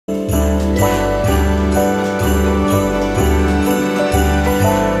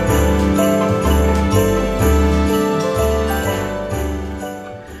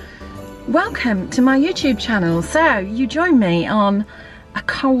welcome to my YouTube channel. So you join me on a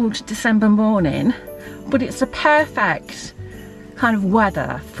cold December morning, but it's a perfect kind of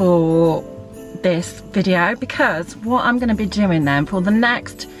weather for this video, because what I'm going to be doing then for the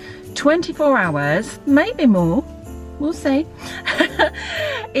next 24 hours, maybe more, we'll see,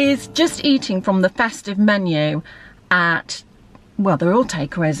 is just eating from the festive menu at, well, they're all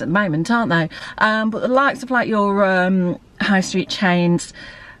takeaways at the moment, aren't they? But the likes of like your high street chains,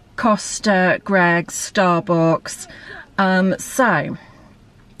 Costa, Greggs, Starbucks. So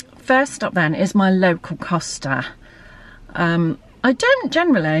first stop then is my local Costa. I don't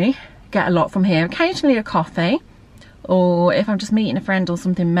generally get a lot from here. Occasionally a coffee, or if I'm just meeting a friend or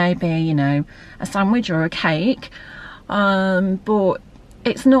something, maybe, you know, a sandwich or a cake. But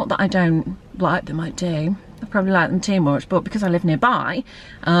it's not that I don't like them, I do. I probably like them too much, but because I live nearby,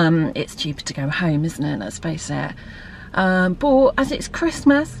 it's cheaper to go home, isn't it? Let's face it. But as it's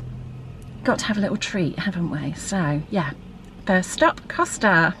Christmas, got to have a little treat, haven't we? So yeah, first stop,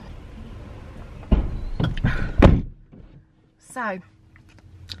 Costa. So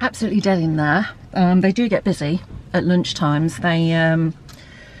absolutely dead in there. They do get busy at lunch times. They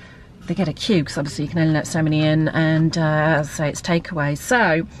get a queue because obviously you can only let so many in, and as I say, it's takeaway.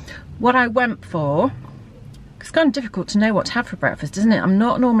 So what I went for, it's kind of difficult to know what to have for breakfast, isn't it? I'm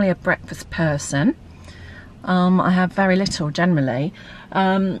not normally a breakfast person. I have very little generally.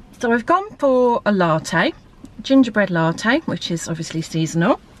 So I've gone for a latte, gingerbread latte, which is obviously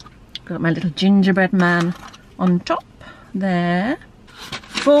seasonal. Got my little gingerbread man on top there.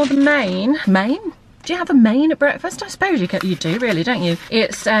 For the main, do you have a main at breakfast? I suppose you do, really, don't you?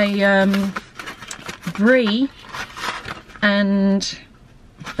 It's a brie and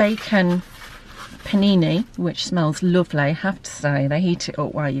bacon panini, which smells lovely, I have to say. They heat it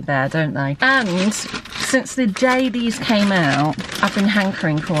up while you're there, don't they? And since the day these came out, I've been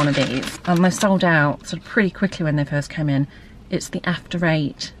hankering for one of these, and they sold out sort of pretty quickly when they first came in. It's the After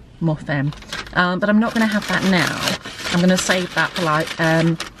 8 muffin, but I'm not going to have that now. I'm going to save that for like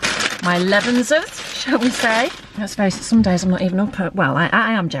my 11s, shall we say. Let's face it, some days I'm not even up at, well, I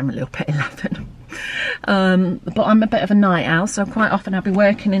am generally up at 11. But I'm a bit of a night owl, so quite often I'll be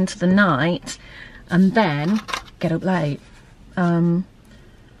working into the night and then get up late. Doesn't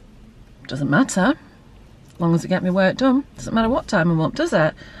matter, as long as I get my work done. Doesn't matter what time I'm up, does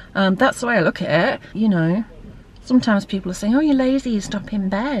it? That's the way I look at it, you know. Sometimes people are saying, oh, you're lazy, you stop in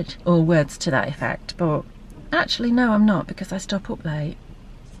bed, or words to that effect, but actually no, I'm not, because I stop up late.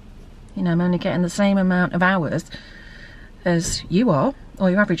 You know, I'm only getting the same amount of hours as you are, or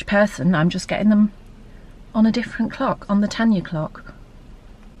your average person. I'm just getting them on a different clock, on the Tanya clock.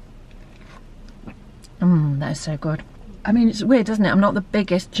 That is so good. I mean, it's weird, isn't it? I'm not the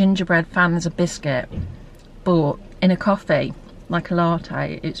biggest gingerbread fan as a biscuit, but in a coffee, like a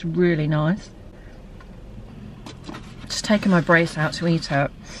latte, it's really nice. Just taking my brace out to eat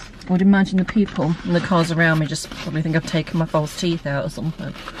it. I would imagine the people in the cars around me just probably think I've taken my false teeth out or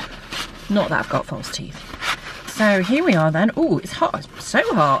something. Not that I've got false teeth. So here we are then. Oh, it's hot. It's so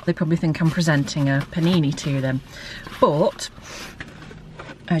hot. They probably think I'm presenting a panini to them. But,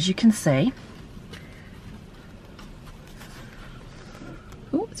 as you can see...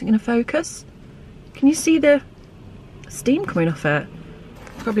 Oh, is it going to focus? Can you see the steam coming off it?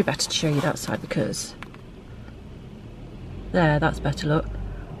 It's probably better to show you that side because... There, that's better, look.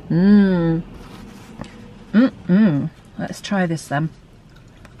 Let's try this then.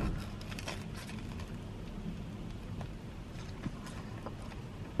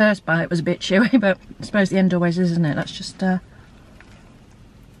 First bite was a bit chewy, but I suppose the end always is, isn't it? Let's just, that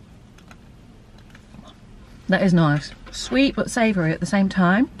is nice. Sweet but savoury at the same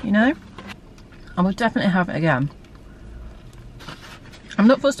time, you know? I will definitely have it again. I'm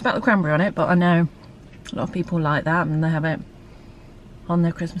not fussed about the cranberry on it, but I know a lot of people like that and they have it on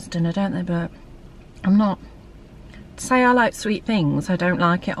their Christmas dinner, don't they? But I'm not. Say I like sweet things, I don't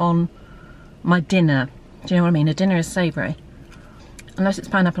like it on my dinner. Do you know what I mean? A dinner is savoury. Unless it's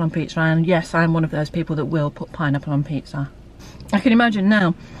pineapple on pizza, and yes, I'm one of those people that will put pineapple on pizza. I can imagine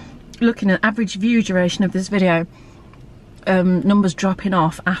now, looking at average view duration of this video, numbers dropping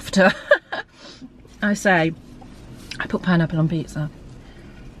off after I say I put pineapple on pizza.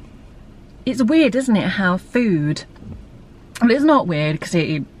 It's weird, isn't it, how food... Well, it's not weird,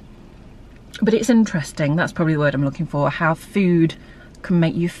 because but it's interesting, that's probably the word I'm looking for, how food can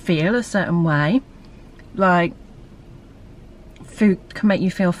make you feel a certain way. Like, food can make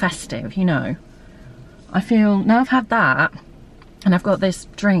you feel festive, you know. I feel, now I've had that, and I've got this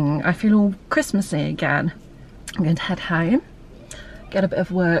drink, I feel all Christmassy again. I'm going to head home, get a bit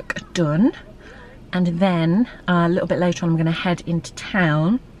of work done, and then a little bit later on I'm going to head into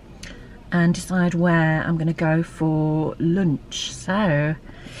town and decide where I'm going to go for lunch. So,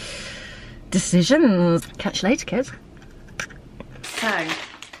 decisions. Catch you later, kids. So,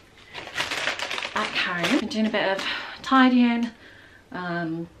 back home. Been doing a bit of tidying,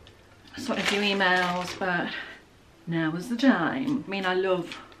 sorting a few emails, but now is the time. I mean, I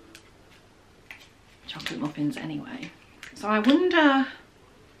love chocolate muffins anyway. So I wonder,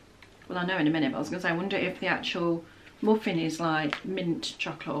 well, I know in a minute, but I was going to say, I wonder if the actual muffin is like mint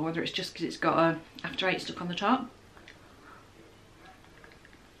chocolate or whether it's just because it's got a after eight stuck on the top.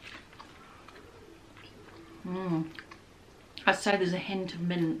 I'd say there's a hint of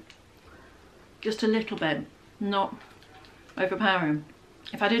mint, just a little bit, not overpowering.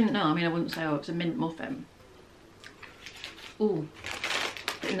 If I didn't know, I mean, I wouldn't say, oh, it's a mint muffin. Ooh,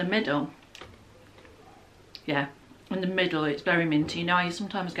 in the middle, yeah, in the middle it's very minty. You know, you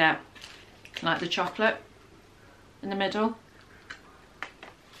sometimes get like the chocolate in the middle.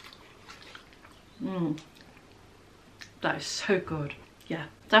 That is so good. Yeah,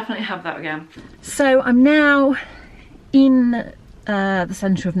 definitely have that again. So I'm now in the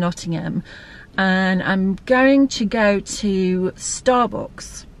centre of Nottingham, and I'm going to go to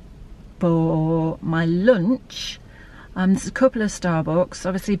Starbucks for my lunch. There's a couple of Starbucks,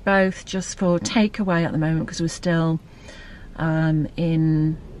 obviously both just for takeaway at the moment because we're still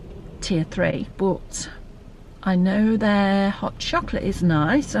in tier 3, but I know their hot chocolate is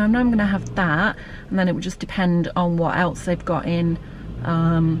nice, so I know I'm going to have that, and then it would just depend on what else they've got in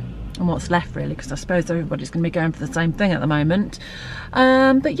and what's left really, because I suppose everybody's going to be going for the same thing at the moment.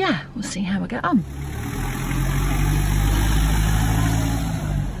 But yeah, we'll see how I get on.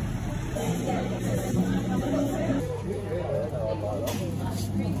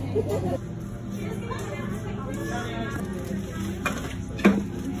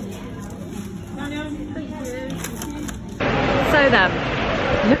 So then,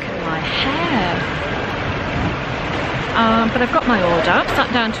 look at my hair. But I've got my order,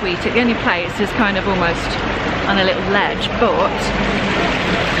 sat down to eat it. The only place is kind of almost on a little ledge, but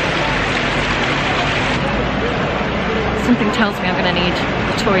something tells me I'm going to need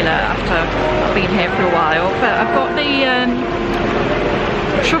the toilet after I've been here for a while. But I've got the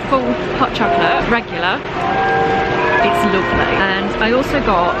truffle hot chocolate, regular. It's lovely. And I also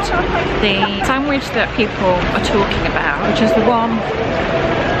got the sandwich that people are talking about, which is the one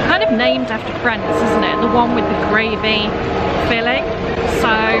kind of named after Friends, isn't it? The one with the gravy filling. So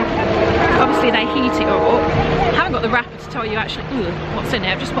obviously they heat it up. I haven't got the wrapper to tell you actually what's in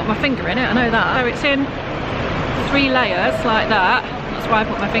it. I've just put my finger in it, I know that. So it's in 3 layers like that. That's why I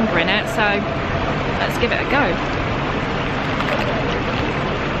put my finger in it. So let's give it a go.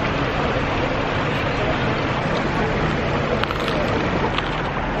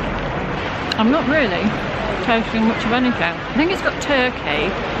 I'm not really tasting much of anything. I think it's got turkey,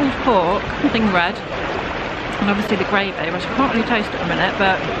 pulled pork, nothing red, and obviously the gravy, which I can't really taste at the minute,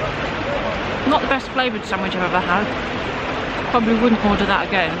 but not the best flavoured sandwich I've ever had. Probably wouldn't order that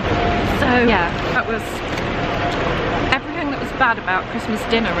again. So yeah, that was everything that was bad about Christmas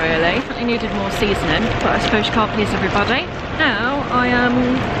dinner really. Definitely needed more seasoning, but I suppose you can't please everybody. Now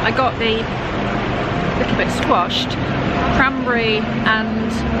I got the little bit squashed cranberry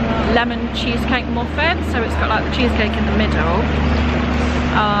and lemon cheesecake muffin, so it's got like the cheesecake in the middle.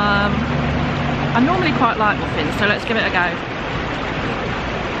 I normally quite like muffins, so let's give it a go.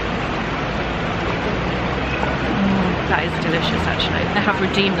 That is delicious actually. They have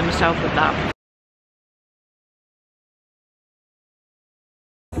redeemed themselves with that.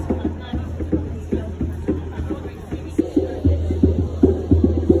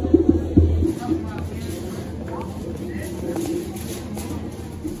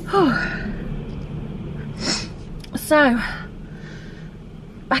 So,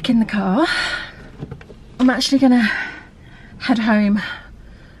 back in the car. I'm actually gonna head home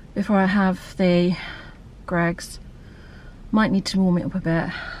before I have the Greggs. Might need to warm it up a bit.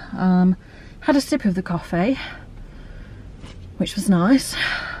 Had a sip of the coffee, which was nice.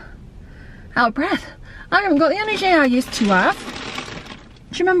 Out of breath. I haven't got the energy I used to have.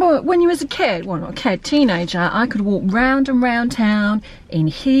 Do you remember when you was a kid? Well, not a kid, teenager. I could walk round and round town in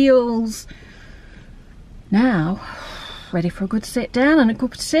heels. Now, ready for a good sit down and a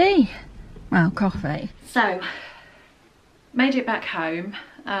cup of tea. Well, coffee. So, made it back home.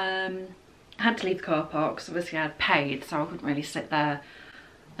 I had to leave the car park because obviously I had paid, so I couldn't really sit there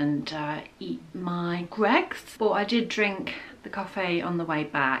and eat my Greggs. But I did drink the coffee on the way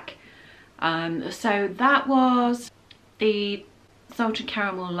back. So that was the salted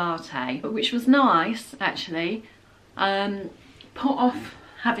caramel latte, which was nice actually. Put off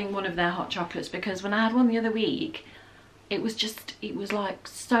having one of their hot chocolates because when I had one the other week, It was like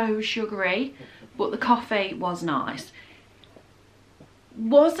so sugary, but the coffee was nice.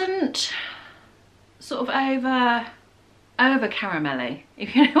 Wasn't sort of over caramelly,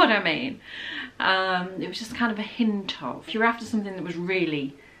 if you know what I mean. It was just kind of a hint of. If you're after something that was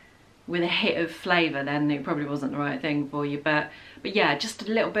really with a hit of flavour, then it probably wasn't the right thing for you. But yeah, just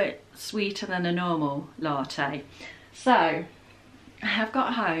a little bit sweeter than a normal latte. So I have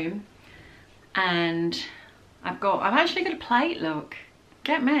got home and I've actually got a plate, look.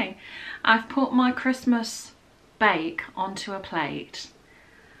 Get me. I've put my Christmas bake onto a plate.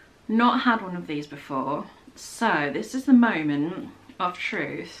 Not had one of these before. So this is the moment of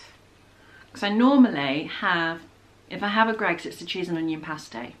truth. Because I normally have, if I have a Greggs, it's the cheese and onion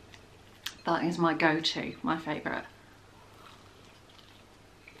pasty. That is my go-to, my favourite.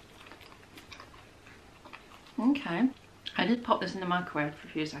 Okay. I did pop this in the microwave for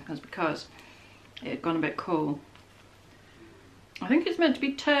a few seconds because it had gone a bit cool. I think it's meant to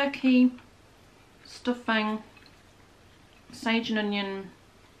be turkey, stuffing, sage and onion,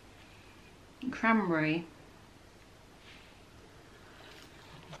 cranberry.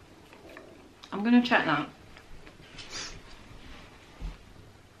 I'm going to check that.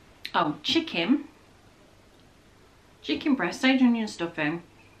 Oh, chicken breast, sage and onion stuffing,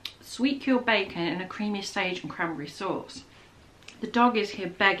 sweet cured bacon and a creamy sage and cranberry sauce. The dog is here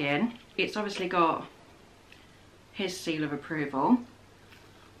begging. It's obviously got his seal of approval.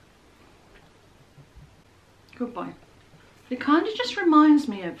 Good boy. It kind of just reminds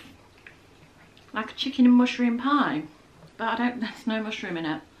me of like a chicken and mushroom pie, but there's no mushroom in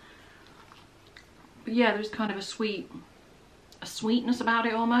it. But yeah, there's kind of a sweetness about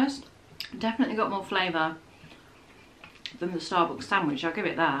it almost. Definitely got more flavour than the Starbucks sandwich, I'll give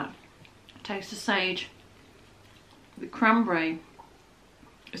it that. Taste the sage. The cranberry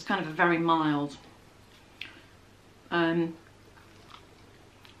is kind of a very mild. Yeah,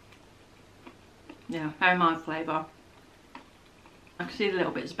 very mild flavour. I can see the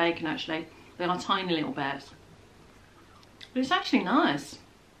little bits of bacon actually. They are tiny little bits. But it's actually nice.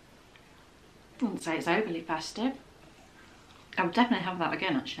 I wouldn't say it's overly festive. I would definitely have that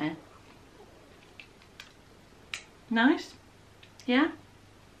again actually. Nice. Yeah?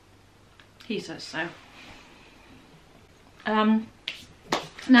 He says so.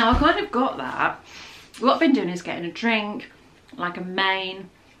 Now I kind of got that. What I've been doing is getting a drink, like a main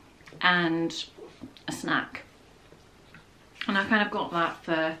and a snack. And I kind of got that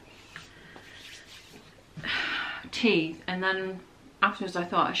for tea, and then afterwards I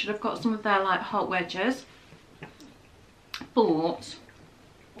thought I should have got some of their like hot wedges. But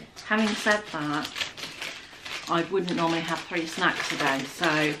having said that, I wouldn't normally have 3 snacks a day,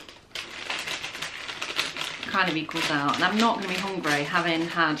 so kind of equals out. And I'm not going to be hungry having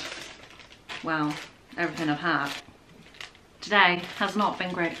had, well, everything I've had. Today has not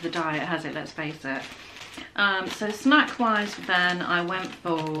been great for the diet, has it? Let's face it. So snack wise then I went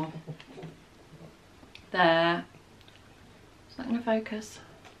for their, is that going to focus?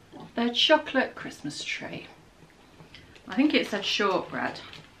 Their chocolate Christmas tree. I think it said shortbread.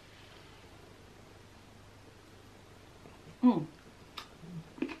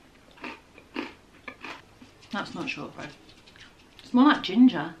 That's not shortbread. It's more like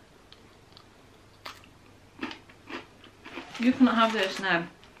ginger. You cannot have this now.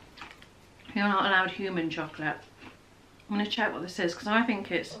 You're not allowed human chocolate. I'm going to check what this is because I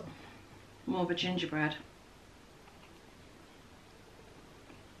think it's more of a gingerbread.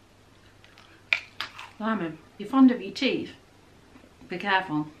 Blimey, you're fond of your teeth? Be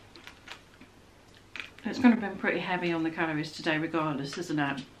careful. It's going to be pretty heavy on the calories today regardless, isn't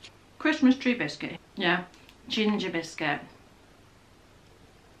it? Christmas tree biscuit. Yeah, ginger biscuit.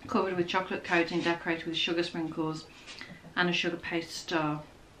 Covered with chocolate coating, decorated with sugar sprinkles and a sugar paste star.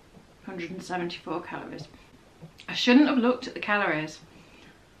 174 calories. I shouldn't have looked at the calories.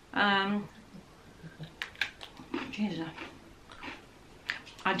 Jesus.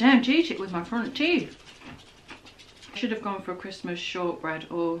 I don't eat it with my front teeth. I should have gone for a Christmas shortbread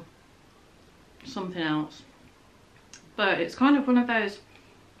or something else. But it's kind of one of those,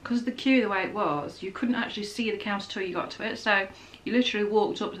 because the queue the way it was, you couldn't actually see the counter till you got to it. So you literally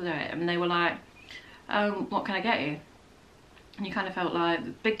walked up to it and they were like, what can I get you? And you kind of felt like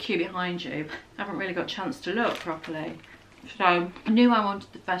the big queue behind you, haven't really got a chance to look properly. So I knew I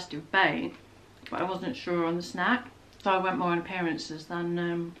wanted the festive bake, but I wasn't sure on the snack. So I went more on appearances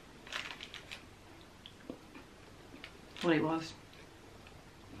than what it was.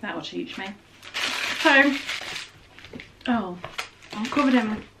 That will teach me. So, oh, I'm covered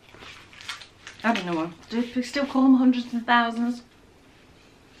in, I don't know what, do we still call them hundreds and thousands?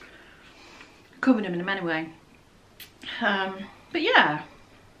 Covered them in them anyway. But yeah,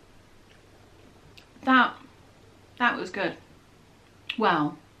 that was good.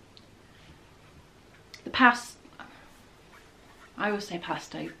 Well, the I always say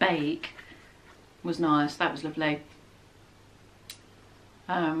pesto, bake was nice, that was lovely.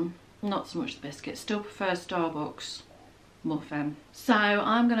 Not so much the biscuit, still prefer Starbucks muffin. So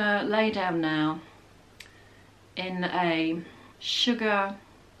I'm gonna lay down now in a sugar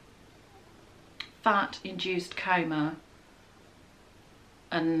fat induced coma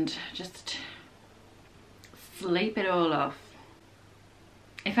and just sleep it all off.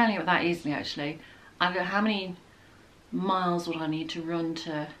 If only it were that easily actually. I don't know how many miles would I need to run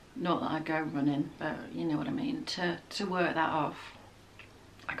to, not that I go running, but you know what I mean, to work that off.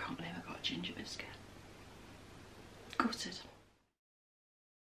 I can't believe I got a ginger biscuit. Gutted.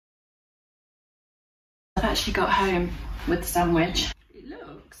 I've actually got home with the sandwich. It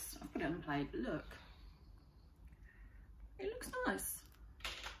looks, I've put it on the plate, but look. It looks nice.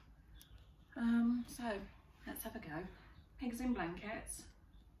 So let's have a go. Pigs in blankets.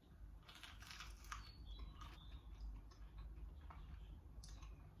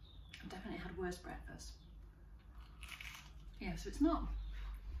 I've definitely had worse breakfast. Yeah, so it's not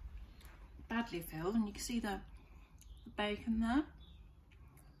badly filled, and you can see the bacon there.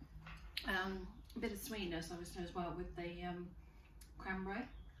 A bit of sweetness obviously as well with the cranberry.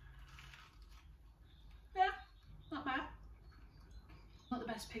 Yeah, not bad. Not the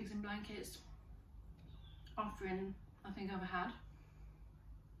best pigs in blankets offering I think I've ever had,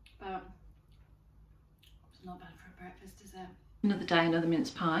 but it's not bad for a breakfast, is it? Another day, another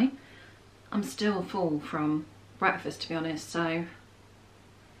mince pie. I'm still full from breakfast, to be honest, so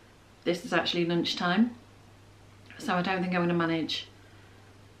this is actually lunchtime, so I don't think I'm going to manage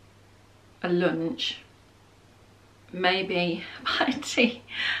a lunch. Maybe by tea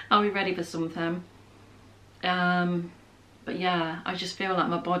I'll be ready for something, but yeah, I just feel like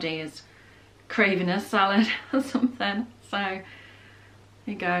my body is craving a salad or something, so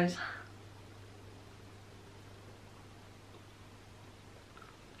here goes.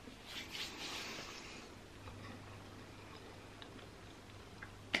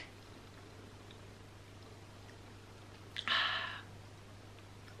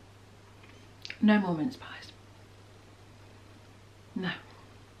 No more mince pies. No.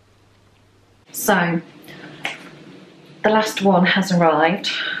 So, the last one has arrived.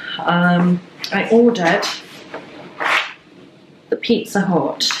 I ordered the Pizza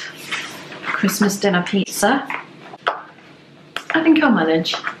Hut Christmas dinner pizza. I think I'll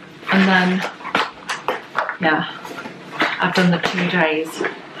manage. And then, yeah, I've done the 2 days.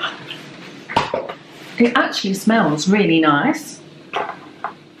 It actually smells really nice.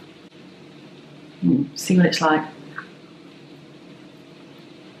 See what it's like.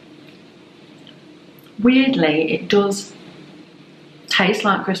 Weirdly, it does taste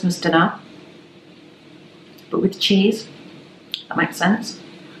like Christmas dinner, but with cheese. That makes sense.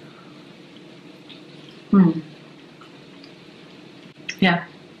 Yeah,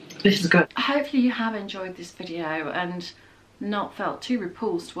 this is good. Hopefully you have enjoyed this video and not felt too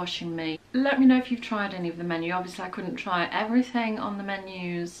repulsed watching me. Let me know if you've tried any of the menu. Obviously I couldn't try everything on the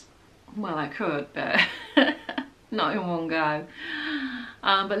menus. Well, I could, but not in one go.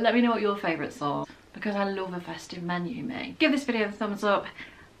 But let me know what your favourites are, because I love a festive menu, me. Give this video a thumbs up.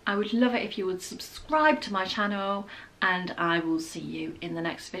 I would love it if you would subscribe to my channel, and I will see you in the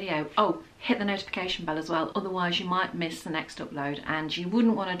next video. Oh, hit the notification bell as well, otherwise you might miss the next upload, and you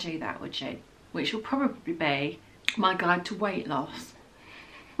wouldn't want to do that, would you? Which will probably be my guide to weight loss.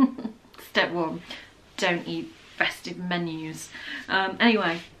 Step 1, don't eat festive menus.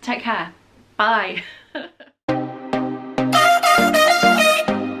 Anyway, take care. Bye.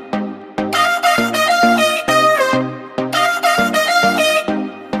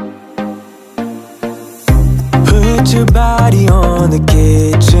 Put your body on the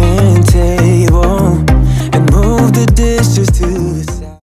kitchen